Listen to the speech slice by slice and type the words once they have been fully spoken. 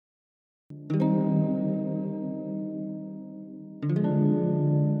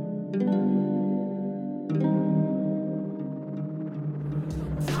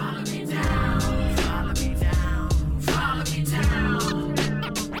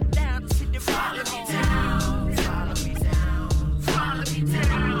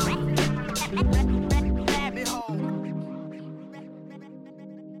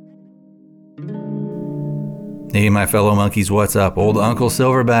Hey, my fellow monkeys, what's up? Old Uncle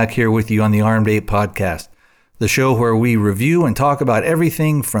Silverback here with you on the Armed Ape Podcast, the show where we review and talk about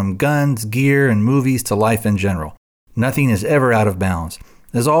everything from guns, gear, and movies to life in general. Nothing is ever out of bounds.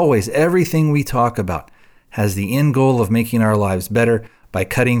 As always, everything we talk about has the end goal of making our lives better by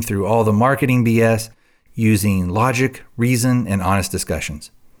cutting through all the marketing BS, using logic, reason, and honest discussions.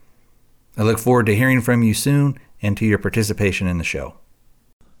 I look forward to hearing from you soon and to your participation in the show.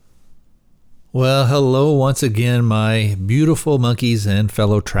 Well, hello once again, my beautiful monkeys and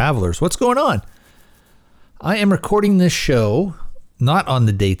fellow travelers. What's going on? I am recording this show not on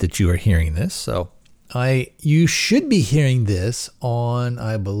the date that you are hearing this, so you should be hearing this on,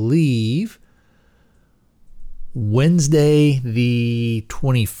 I believe, Wednesday the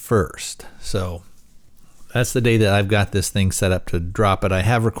 21st. So that's the day that I've got this thing set up to drop it. I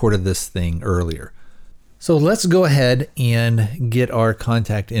have recorded this thing earlier. So let's go ahead and get our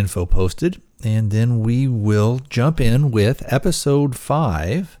contact info posted. And then we will jump in with episode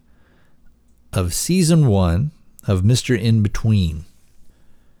 5 of season 1 of Mr. Inbetween.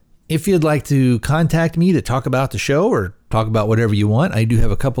 If you'd like to contact me to talk about the show or talk about whatever you want, I do have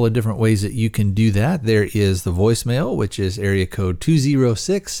a couple of different ways that you can do that. There is the voicemail, which is area code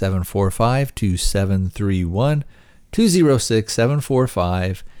 206-745-2731,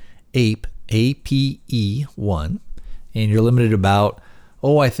 206-745-APE1. And you're limited about,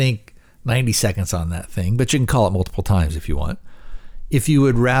 I think 90 seconds on that thing, but you can call it multiple times if you want. If you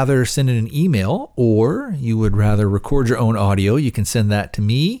would rather send in an email or you would rather record your own audio, you can send that to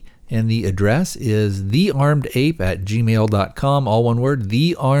me, and the address is thearmedape@gmail.com, all one word,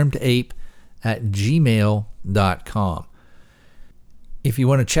 thearmedape@gmail.com. If you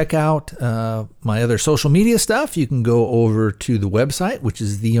want to check out my other social media stuff, you can go over to the website, which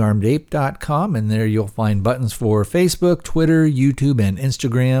is thearmedape.com, and there you'll find buttons for Facebook, Twitter, YouTube, and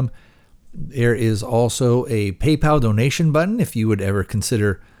Instagram. There is also a PayPal donation button if you would ever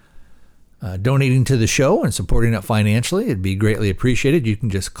consider donating to the show and supporting it financially. It'd be greatly appreciated. You can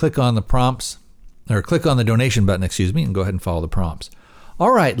just click on the prompts, or click on the donation button, and go ahead and follow the prompts.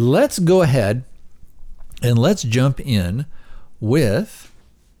 All right, let's go ahead and let's jump in with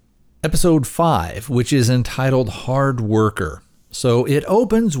episode 5, which is entitled Hard Worker. So it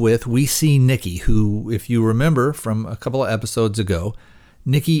opens with, we see Nikki, who, if you remember from a couple of episodes ago,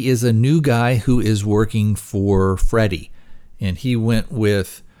 Nikki is a new guy who is working for Freddie, and he went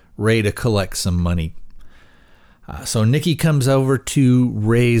with Ray to collect some money. So Nikki comes over to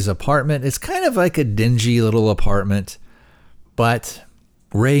Ray's apartment. It's kind of like a dingy little apartment, but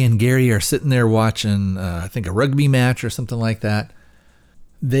Ray and Gary are sitting there watching, I think, a rugby match or something like that.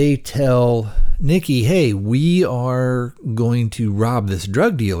 They tell Nikki, hey, we are going to rob this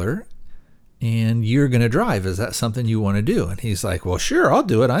drug dealer, and you're going to drive. Is that something you want to do? And he's like, well, sure, I'll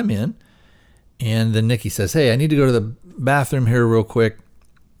do it. I'm in. And then Nikki says, hey, I need to go to the bathroom here real quick.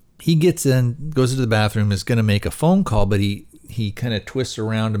 He gets in, goes to the bathroom, is going to make a phone call, but he kind of twists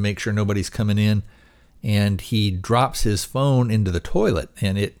around to make sure nobody's coming in, and he drops his phone into the toilet,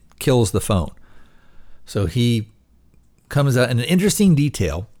 and it kills the phone. So he comes out, and an interesting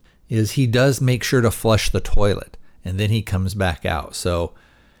detail is he does make sure to flush the toilet, and then he comes back out. So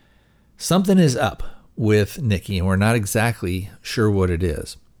something is up with Nikki, and we're not exactly sure what it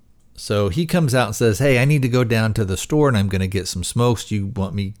is. So he comes out and says, hey, I need to go down to the store, and I'm going to get some smokes. Do you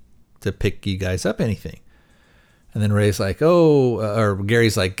want me to pick you guys up anything? And then Ray's like, or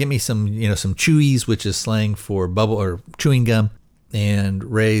Gary's like, give me some, some chewies, which is slang for bubble or chewing gum. And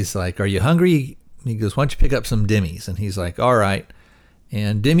Ray's like, are you hungry? He goes, why don't you pick up some dimmies? And he's like, all right.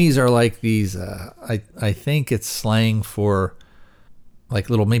 And dimmies are like these, I think it's slang for like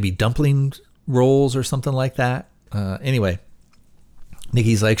little maybe dumpling rolls or something like that. Anyway,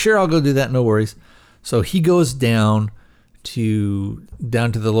 Nikki's like, sure, I'll go do that. No worries. So he goes down to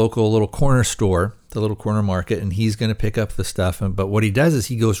the local little corner store, the little corner market, and he's going to pick up the stuff. But what he does is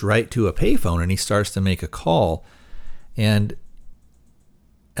he goes right to a payphone and he starts to make a call. And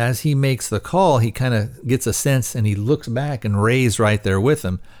as he makes the call, he kind of gets a sense, and he looks back, and Ray's right there with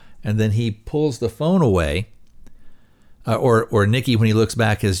him. And then he pulls the phone away. Or Nikki, when he looks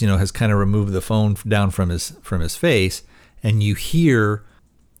back, has kind of removed the phone down from his face, and you hear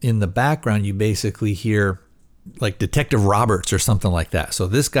in the background, you basically hear like Detective Roberts or something like that. So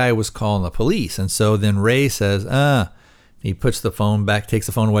this guy was calling the police. And so then Ray says, he puts the phone back, takes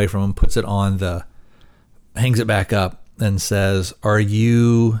the phone away from him, puts it on hangs it back up and says,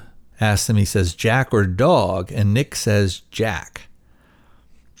 asks him, he says, Jack or dog? And Nick says, Jack.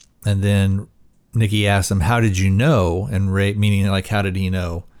 And then Nicky asks him, how did you know? And Ray, meaning like, how did he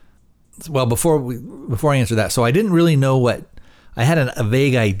know? Well, before I answer that, so I didn't really know I had a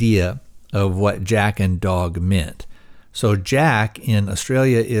vague idea of what Jack and dog meant. So Jack in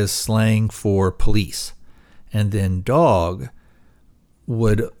Australia is slang for police. And then dog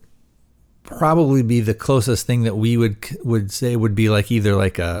would probably be the closest thing that we would say would be like either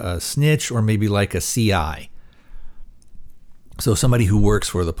like a snitch or maybe like a CI. So somebody who works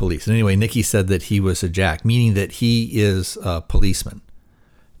for the police. And anyway, Nicky said that he was a Jack, meaning that he is a policeman.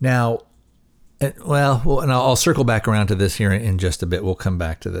 Now, and I'll circle back around to this here in just a bit. We'll come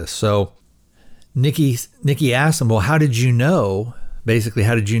back to this. So Nicky asked him, well, how did you know? Basically,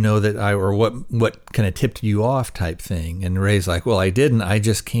 how did you know that or what kind of tipped you off type thing? And Ray's like, well, I didn't. I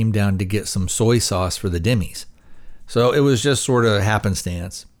just came down to get some soy sauce for the Dimmies. So it was just sort of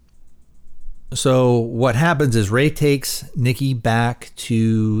happenstance. So what happens is Ray takes Nicky back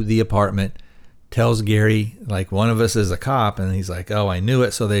to the apartment, tells Gary, like, one of us is a cop. And he's like, oh, I knew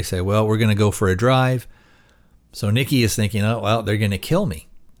it. So they say, well, we're going to go for a drive. So Nicky is thinking, oh, well, they're going to kill me.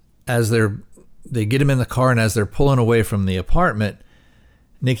 As they get him in the car, and as they're pulling away from the apartment,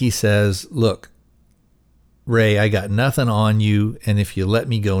 Nicky says, look, Ray, I got nothing on you. And if you let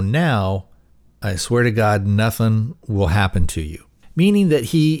me go now, I swear to God, nothing will happen to you. Meaning that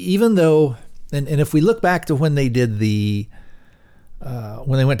he, even though, and if we look back to when they did when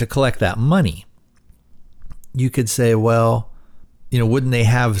they went to collect that money, you could say, well, wouldn't they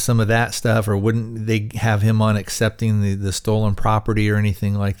have some of that stuff, or wouldn't they have him on accepting the stolen property or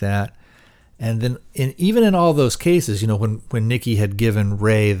anything like that? And then even in all those cases, when Nicky had given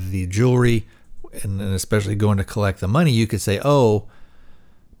Ray the jewelry and especially going to collect the money, you could say, oh,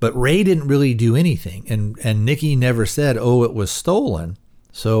 but Ray didn't really do anything. And Nicky never said, oh, it was stolen.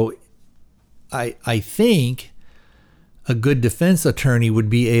 So I think a good defense attorney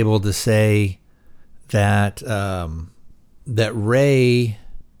would be able to say that that Ray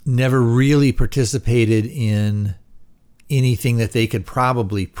never really participated in anything that they could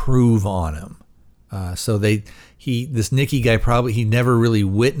probably prove on him. So this Nicky guy he never really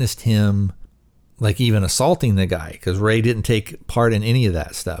witnessed him like even assaulting the guy, because Ray didn't take part in any of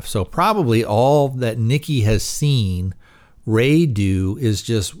that stuff. So probably all that Nicky has seen Ray do is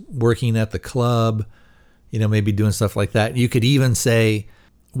just working at the club, maybe doing stuff like that. You could even say,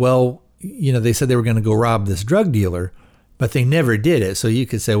 well, they said they were going to go rob this drug dealer, but they never did it. So you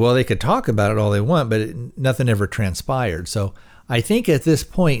could say, well, they could talk about it all they want, but nothing ever transpired. So I think at this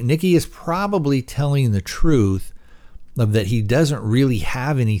point, Nicky is probably telling the truth of that he doesn't really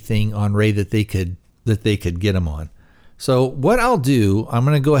have anything on Ray that they could get him on. So what I'll do, I'm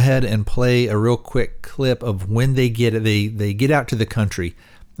going to go ahead and play a real quick clip of when they get out to the country,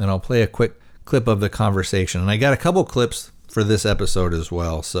 and I'll play a quick clip of the conversation. And I got a couple clips for this episode as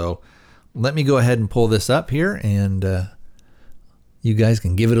well. So let me go ahead and pull this up here, and you guys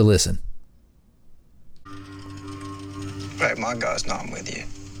can give it a listen. Right, my guy's not with you.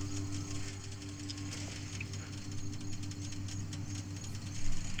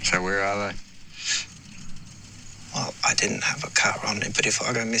 So where are they? Well, I didn't have a car on me, but if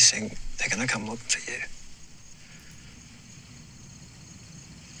I go missing, they're going to come looking for you.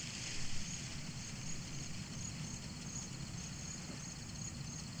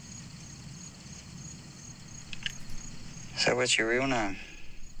 So what's your real name?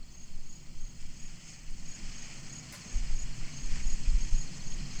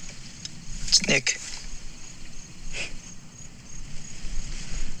 It's Nick.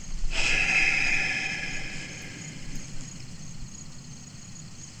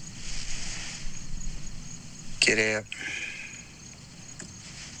 Get out.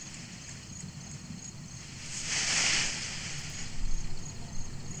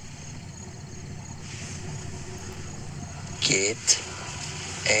 Get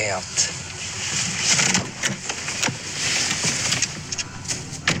out.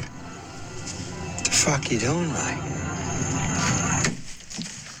 What the fuck are you doing, Ray?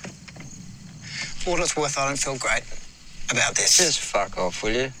 For what it's worth, I don't feel great about this. Just fuck off,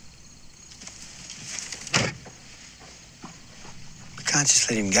 will you? We can't just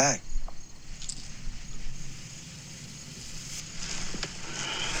let him go.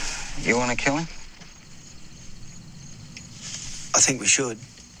 You want to kill him? I think we should.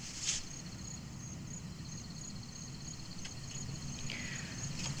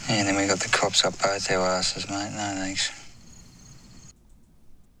 And then we got the cop props up both our asses, mate. No thanks.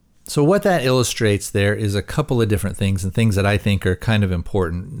 So what that illustrates there is a couple of different things, and things that I think are kind of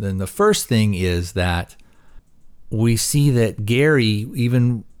important. And the first thing is that we see that Gary,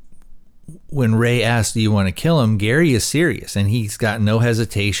 even when Ray asks, do you want to kill him, Gary is serious, and he's got no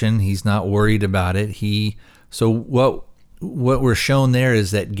hesitation. He's not worried about it. So what we're shown there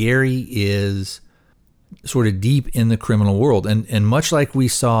is that Gary is sort of deep in the criminal world. And much like we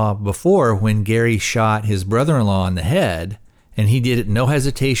saw before when Gary shot his brother-in-law in the head, and he did it no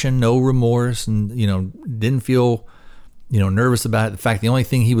hesitation, no remorse, and didn't feel nervous about it. In fact, the only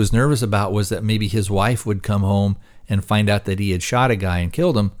thing he was nervous about was that maybe his wife would come home and find out that he had shot a guy and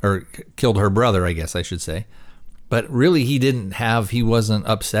killed him, or killed her brother, I guess I should say. But really, he wasn't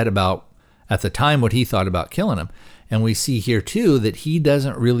upset about, at the time, what he thought about killing him. And we see here too that he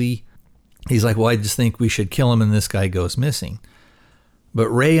doesn't really, he's like, well, I just think we should kill him and this guy goes missing. But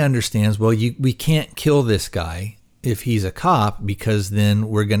Ray understands, well, we can't kill this guy if he's a cop, because then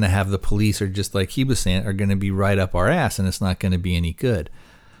we're going to have the police, or just like he was saying, are going to be right up our ass, and it's not going to be any good.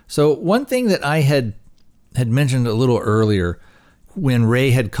 So one thing that I had mentioned a little earlier, when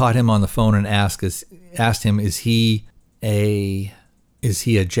Ray had caught him on the phone and asked him, is he a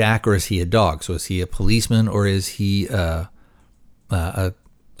jack or is he a dog? So is he a policeman or is he a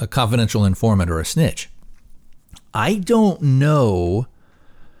confidential informant or a snitch? I don't know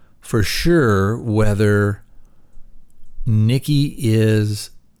for sure whether Nicky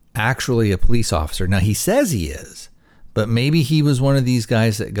is actually a police officer. Now, he says he is, but maybe he was one of these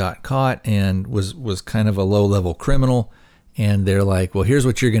guys that got caught and was kind of a low-level criminal, and they're like, well, here's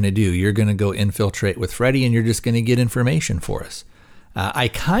what you're going to do. You're going to go infiltrate with Freddie, and you're just going to get information for us. I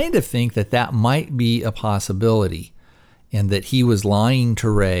kind of think that might be a possibility, and that he was lying to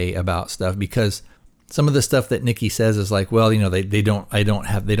Ray about stuff, because some of the stuff that Nicky says is like, well, they don't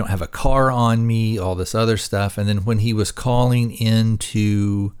have a car on me, all this other stuff. And then when he was calling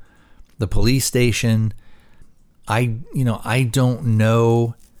into the police station, I don't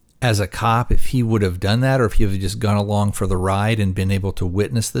know as a cop if he would have done that, or if he would have just gone along for the ride and been able to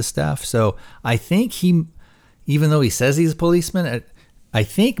witness this stuff. So I think even though he says he's a policeman, I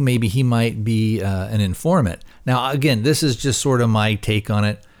think maybe he might be an informant. Now, again, this is just sort of my take on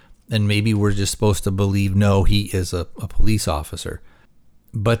it. And maybe we're just supposed to believe, no, he is a police officer.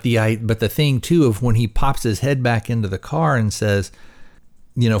 But the thing too of when he pops his head back into the car and says,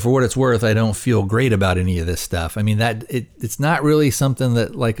 for what it's worth, I don't feel great about any of this stuff. I mean, it's not really something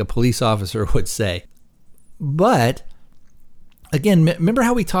that like a police officer would say. But again, remember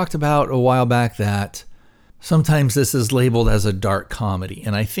how we talked about a while back that sometimes this is labeled as a dark comedy.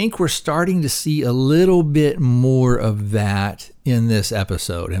 And I think we're starting to see a little bit more of that in this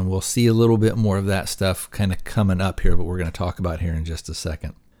episode. And we'll see a little bit more of that stuff kind of coming up here, but we're going to talk about here in just a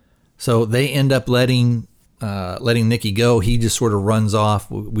second. So they end up letting Nicky go. He just sort of runs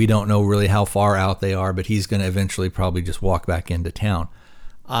off. We don't know really how far out they are, but he's going to eventually probably just walk back into town.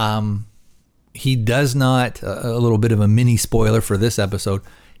 He does not, a little bit of a mini spoiler for this episode,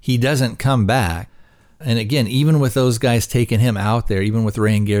 he doesn't come back. And again, even with those guys taking him out there, even with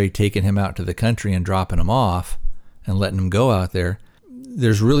Ray and Gary taking him out to the country and dropping him off and letting him go out there,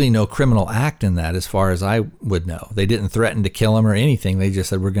 there's really no criminal act in that as far as I would know. They didn't threaten to kill him or anything. They just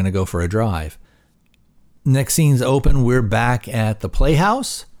said, we're going to go for a drive. Next scene's open. We're back at the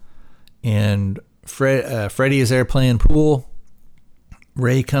Playhouse, and Freddie is there playing pool.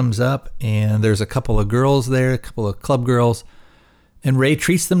 Ray comes up, and there's a couple of girls there, a couple of club girls. And Ray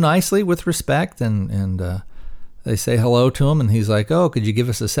treats them nicely with respect, and they say hello to him, and he's like, oh, could you give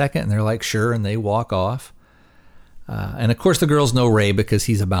us a second? And they're like, sure, and they walk off. And of course the girls know Ray because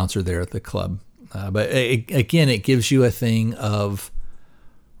he's a bouncer there at the club. But again, it gives you a thing of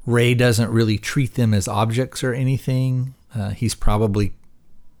Ray doesn't really treat them as objects or anything. He's probably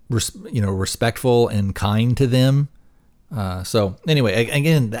respectful and kind to them. So anyway,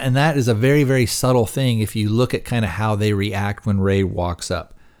 again, and that is a very, very subtle thing if you look at kind of how they react when Ray walks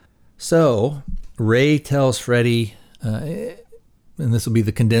up. So Ray tells Freddie, and this will be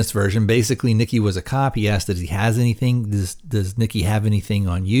the condensed version, basically Nicky was a cop. He asked if he has anything. Does Nicky have anything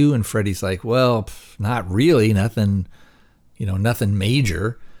on you? And Freddie's like, well, not really, nothing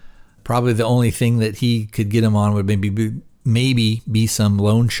major. Probably the only thing that he could get him on would maybe be some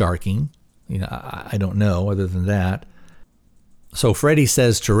loan sharking. I don't know other than that. So Freddie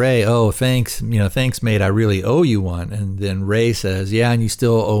says to Ray, oh, thanks, mate, I really owe you one. And then Ray says, yeah, and you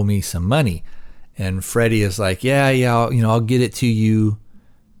still owe me some money. And Freddie is like, yeah, I'll get it to you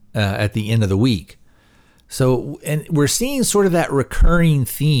at the end of the week. So, and we're seeing sort of that recurring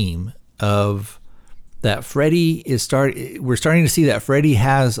theme of that Freddie we're starting to see that Freddie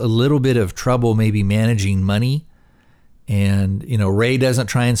has a little bit of trouble maybe managing money. And, Ray doesn't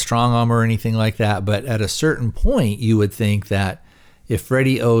try and strong arm or anything like that. But at a certain point, you would think that if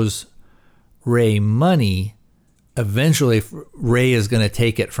Freddie owes Ray money, eventually Ray is going to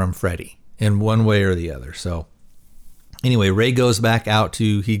take it from Freddie in one way or the other. So anyway, Ray goes back out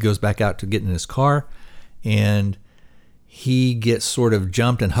to get in his car, and he gets sort of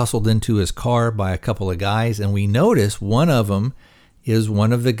jumped and hustled into his car by a couple of guys. And we notice one of them is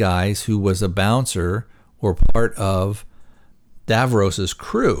one of the guys who was a bouncer or part of Davros's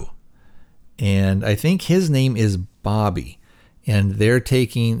crew. And I think his name is Bobby. And they're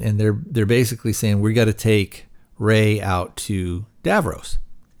basically saying, we got to take Ray out to Davros.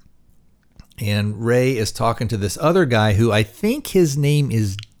 And Ray is talking to this other guy who I think his name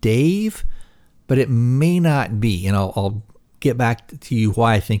is Dave, but it may not be. And I'll get back to you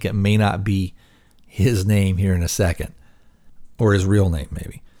why I think it may not be his name here in a second, or his real name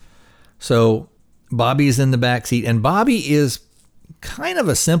maybe. So Bobby's in the back seat, and Bobby is kind of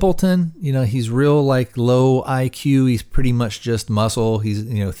a simpleton. He's real low IQ. He's pretty much just muscle. He's,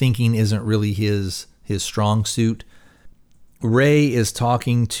 thinking isn't really his strong suit. Ray is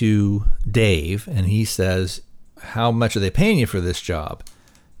talking to Dave, and he says, how much are they paying you for this job?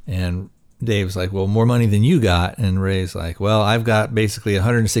 And Dave's like, well, more money than you got. And Ray's like, well, I've got basically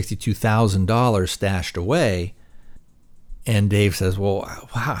 $162,000 stashed away. And Dave says, well,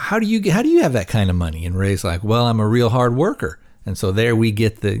 how do you have that kind of money? And Ray's like, well, I'm a real hard worker. And so there we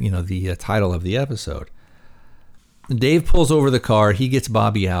get the title of the episode. Dave pulls over the car. He gets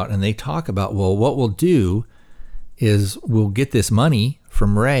Bobby out, and they talk about, well, what we'll do is we'll get this money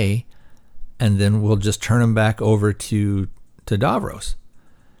from Ray, and then we'll just turn him back over to Davros.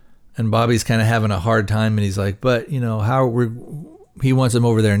 And Bobby's kind of having a hard time, and he's like, but he wants him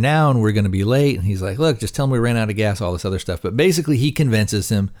over there now, and we're going to be late. And he's like, look, just tell him we ran out of gas, all this other stuff. But basically he convinces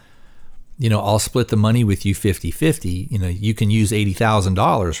him, I'll split the money with you 50-50. You can use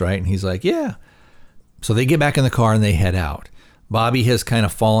 $80,000, right? And he's like, yeah. So they get back in the car and they head out. Bobby has kind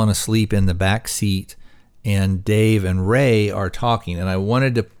of fallen asleep in the back seat, and Dave and Ray are talking. And I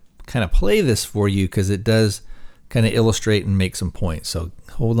wanted to kind of play this for you because it does kind of illustrate and make some points. So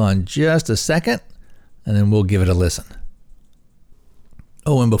hold on just a second, and then we'll give it a listen.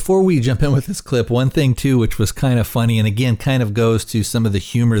 Oh, and before we jump in with this clip, one thing too, which was kind of funny, and again, kind of goes to some of the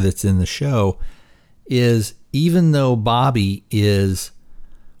humor that's in the show, is even though Bobby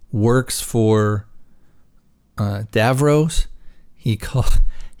works for Davros, he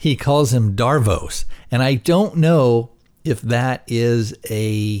calls him Darvos. And I don't know if that is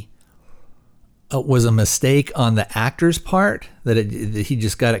was a mistake on the actor's part, that he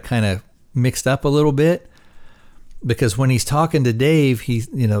just got it kind of mixed up a little bit. Because when he's talking to Dave, he's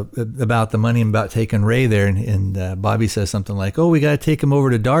about the money and about taking Ray there, and Bobby says something like, "Oh, we got to take him over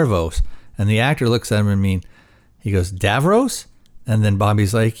to Darvos," and the actor looks at him and he goes, "Davros?" And then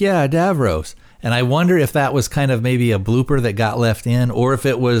Bobby's like, "Yeah, Davros." And I wonder if that was kind of maybe a blooper that got left in, or if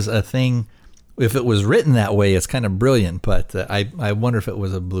it was a thing. If it was written that way, it's kind of brilliant. But I wonder if it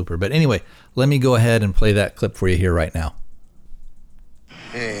was a blooper. But anyway, let me go ahead and play that clip for you here right now.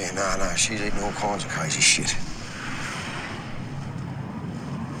 Yeah, no, she's eating all kinds of crazy shit.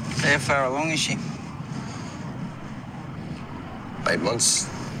 How far along is she? 8 months.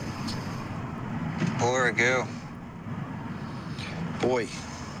 Boy or a girl? Boy,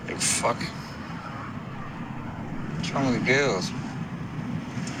 big fuck. What's wrong with girls?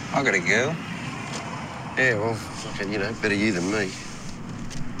 I got a girl. Yeah, well, fucking, better you than me.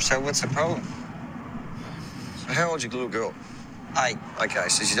 So what's the problem? So how old's your little girl? 8. Okay,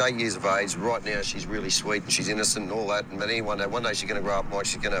 so she's 8 years of age. Right now, she's really sweet and she's innocent and all that. And then one day she's going to grow up, Mike.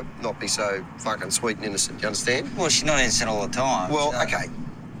 She's going to not be so fucking sweet and innocent. You understand? Well, she's not innocent all the time. Well, so. okay.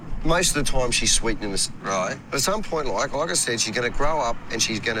 Most of the time, she's sweet and innocent. Right. But at some point, like I said, she's going to grow up and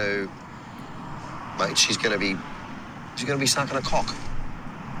she's going to be sucking a cock.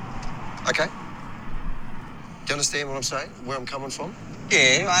 Okay? Do you understand what I'm saying? Where I'm coming from?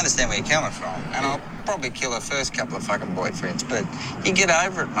 Yeah, I understand where you're coming from. And I'll probably kill her first couple of fucking boyfriends, but you get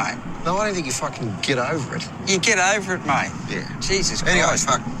over it, mate. No, I don't think you fucking get over it. You get over it, mate. Yeah. Jesus Anyway, Christ.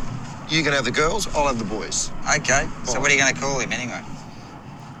 fuck. You can have the girls, I'll have the boys. Okay, so what are you going to call him anyway?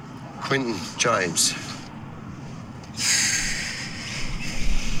 Quentin James.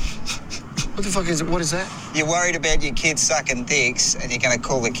 What the fuck is it? What is that? You're worried about your kid sucking dicks, and you're going to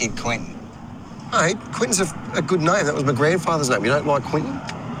call the kid Quentin. Hey, Quentin's a good name. That was my grandfather's name. You don't like Quentin?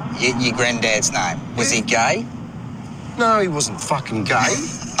 Your granddad's name. Was he gay? No, he wasn't fucking gay.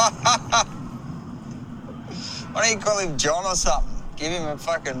 Why don't you call him John or something? Give him a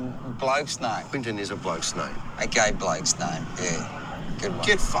fucking bloke's name. Quentin is a bloke's name. A gay bloke's name, yeah. Good one.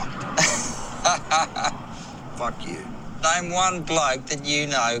 Get fucked. Fuck you. Name one bloke that you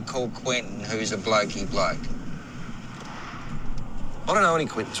know called Quentin who's a blokey bloke. I don't know any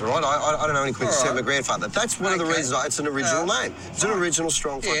Quentins, all right? I don't know any Quentins All except right. my grandfather. That's one of the reasons it's an original name. It's an original,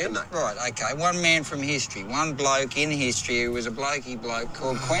 strong fucking name. Right, okay. One man from history. One bloke in history who was a blokey bloke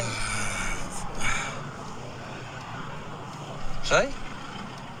called Quentin. See?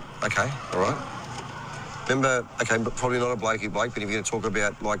 Okay, all right. Remember, okay, but probably not a blokey bloke, but if you're going to talk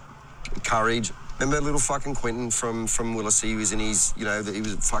about, like, courage, remember little fucking Quentin from Willisey? He was in his, he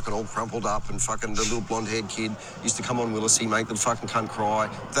was fucking all crumpled up and fucking the little blonde-haired kid used to come on Willisey, make the fucking cunt cry.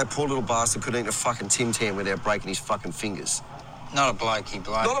 That poor little bastard couldn't eat a fucking Tim Tam without breaking his fucking fingers. Not a blokey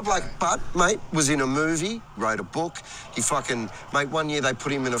bloke. Not a bloke, but, mate, was in a movie, wrote a book. He fucking, mate, one year they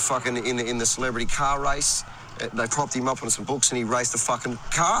put him in a fucking, in the celebrity car race. They propped him up on some books and he raced a fucking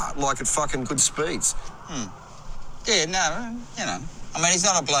car, like at fucking good speeds. Yeah, no, I mean, he's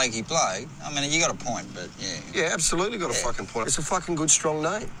not a blokey bloke. I mean, you got a point, but yeah. Yeah, absolutely got a fucking point. It's a fucking good, strong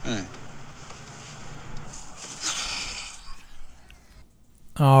name.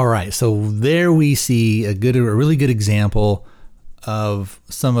 All right, so there we see a really good example of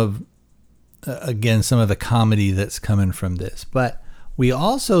some of the comedy that's coming from this. But we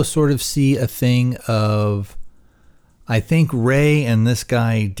also sort of see a thing of, I think Ray and this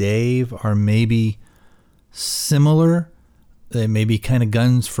guy Dave are maybe similar. They may be kind of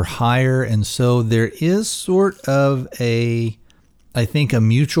guns for hire, and so there is sort of I think a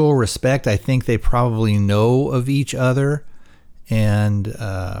mutual respect. I think they probably know of each other, and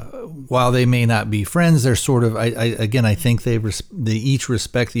while they may not be friends, they're sort of. I think they each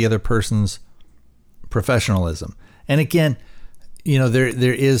respect the other person's professionalism. And again,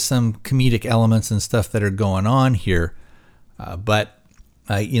 there is some comedic elements and stuff that are going on here, but.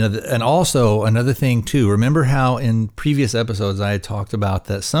 And also another thing too, remember how in previous episodes I had talked about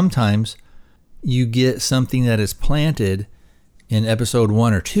that sometimes you get something that is planted in episode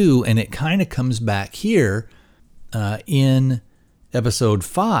 1 or 2 and it kind of comes back here in episode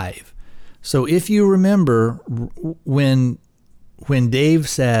 5. So if you remember when Dave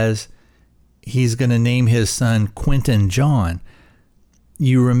says he's going to name his son Quentin John,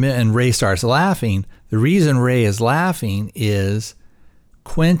 and Ray starts laughing. The reason Ray is laughing is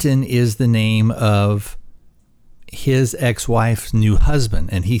Quentin is the name of his ex-wife's new husband,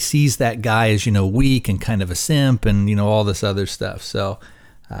 and he sees that guy as, weak and kind of a simp and, all this other stuff. So,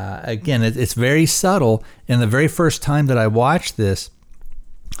 again, it's very subtle. And the very first time that I watched this,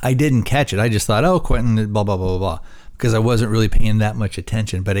 I didn't catch it. I just thought, oh, Quentin, blah, blah, blah, blah, blah, because I wasn't really paying that much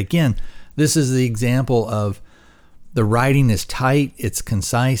attention. But again, this is the example of the writing is tight, it's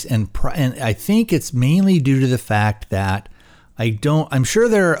concise, and I think it's mainly due to the fact that I'm sure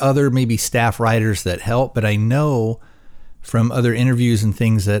there are other maybe staff writers that help, but I know from other interviews and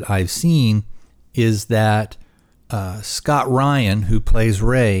things that I've seen is that Scott Ryan, who plays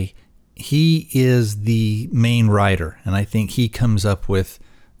Ray, he is the main writer, and I think he comes up with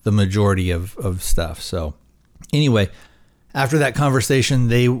the majority of stuff. So anyway, after that conversation,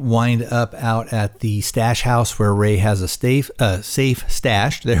 they wind up out at the stash house where Ray has a safe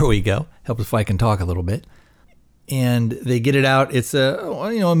stashed. There we go. Helps if I can talk a little bit. And they get it out. It's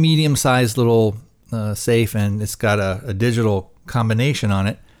a medium-sized little safe, and it's got a digital combination on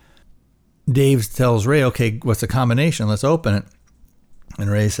it. Dave tells Ray, "Okay, what's the combination? Let's open it." And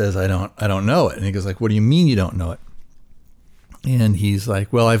Ray says, "I don't know it." And he goes like, "What do you mean you don't know it?" And he's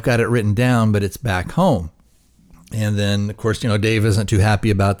like, "Well, I've got it written down, but it's back home." And then, of course, Dave isn't too happy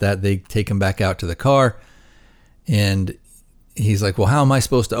about that. They take him back out to the car, and he's like, "Well, how am I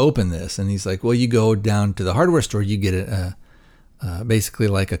supposed to open this?" And he's like, "Well, you go down to the hardware store, you get basically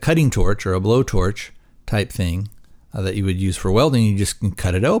like a cutting torch or a blowtorch type thing that you would use for welding. You just can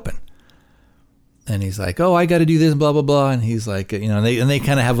cut it open." And he's like, "Oh, I got to do this, blah blah blah." And he's like, they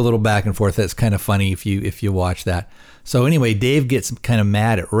kind of have a little back and forth. That's kind of funny if you watch that. So anyway, Dave gets kind of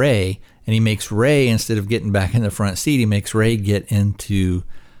mad at Ray, and he makes Ray, instead of getting back in the front seat, he makes Ray get into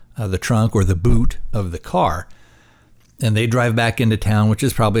the trunk or the boot of the car. And they drive back into town, which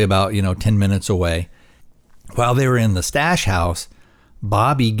is probably about 10 minutes away. While they were in the stash house,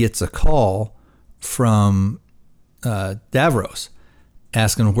 Bobby gets a call from Davros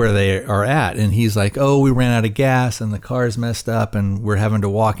asking where they are at. And he's like, "Oh, we ran out of gas and the car's messed up and we're having to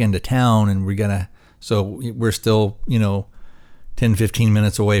walk into town and so we're still, 10, 15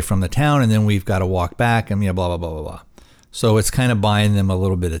 minutes away from the town, and then we've got to walk back and blah, blah, blah, blah, blah." So it's kind of buying them a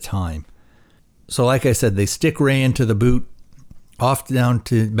little bit of time. So like I said, they stick Ray into the boot, off down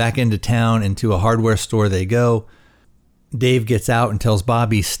to back into town, into a hardware store they go. Dave gets out and tells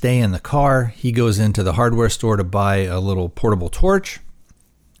Bobby, stay in the car. He goes into the hardware store to buy a little portable torch.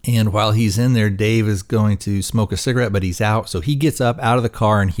 And while he's in there, Dave is going to smoke a cigarette, but he's out. So he gets up out of the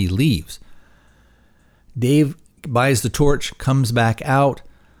car and he leaves. Dave buys the torch, comes back out,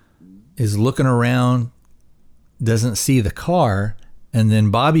 is looking around, doesn't see the car. And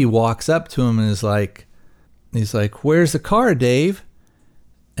then Bobby walks up to him and he's like, where's the car, Dave?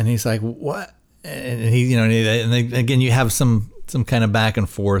 And he's like, what? And he, and then again, you have some kind of back and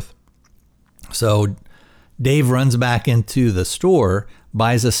forth. So Dave runs back into the store,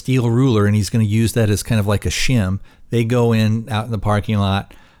 buys a steel ruler, and he's going to use that as kind of like a shim. They go in out in the parking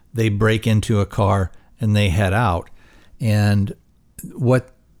lot, they break into a car, and they head out. And what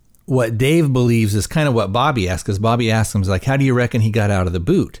Dave believes is kind of what Bobby asked, because Bobby asked him, like, how do you reckon he got out of the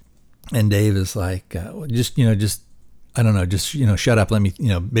boot? And Dave is like, I don't know, shut up, let me,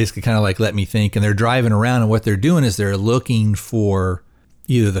 basically kind of like, let me think. And they're driving around, and what they're doing is they're looking for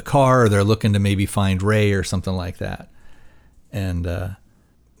either the car or they're looking to maybe find Ray or something like that. And,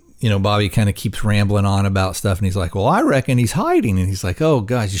 Bobby kind of keeps rambling on about stuff, and he's like, well, I reckon he's hiding. And he's like, oh,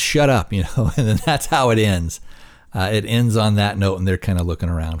 gosh, just shut up, and then that's how it ends. It ends on that note, and they're kind of looking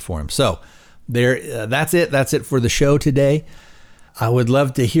around for him. So that's it. That's it for the show today. I would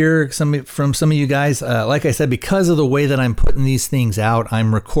love to hear from some of you guys. Like I said, because of the way that I'm putting these things out,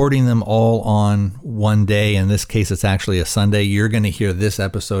 I'm recording them all on one day. In this case, it's actually a Sunday. You're going to hear this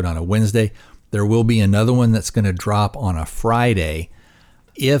episode on a Wednesday. There will be another one that's going to drop on a Friday.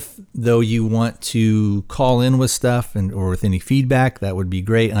 If, though, you want to call in with stuff or with any feedback, that would be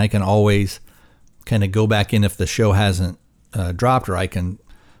great. And I can always kind of go back in if the show hasn't dropped, or I can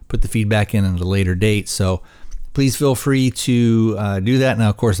put the feedback in at a later date. So please feel free to do that. Now,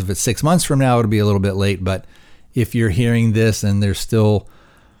 of course, if it's 6 months from now, it'll be a little bit late. But if you're hearing this and there's still,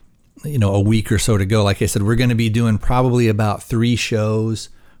 a week or so to go, like I said, we're going to be doing probably about 3 shows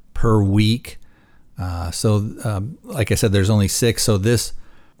per week. Like I said, there's only 6. So this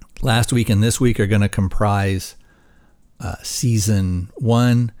last week and this week are going to comprise season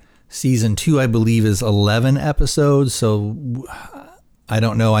 1. Season 2, I believe, is 11 episodes. So I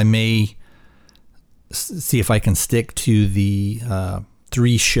don't know. I may see if I can stick to the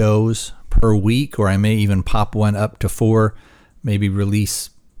 3 shows per week, or I may even pop one up to 4, maybe release,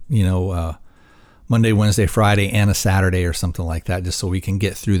 Monday, Wednesday, Friday, and a Saturday or something like that, just so we can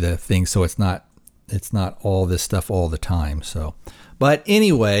get through the thing. So it's not all this stuff all the time. So, but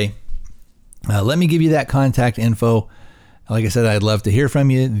anyway, let me give you that contact info. Like I said, I'd love to hear from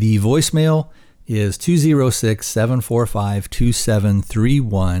you. The voicemail is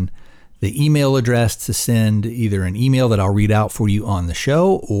 206-745-2731. The email address to send either an email that I'll read out for you on the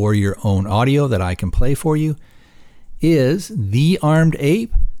show or your own audio that I can play for you is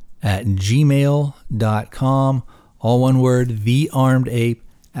thearmedape@gmail.com. All one word,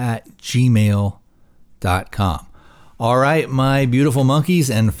 thearmedape@gmail.com. All right, my beautiful monkeys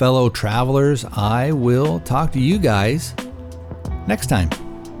and fellow travelers, I will talk to you guys next time.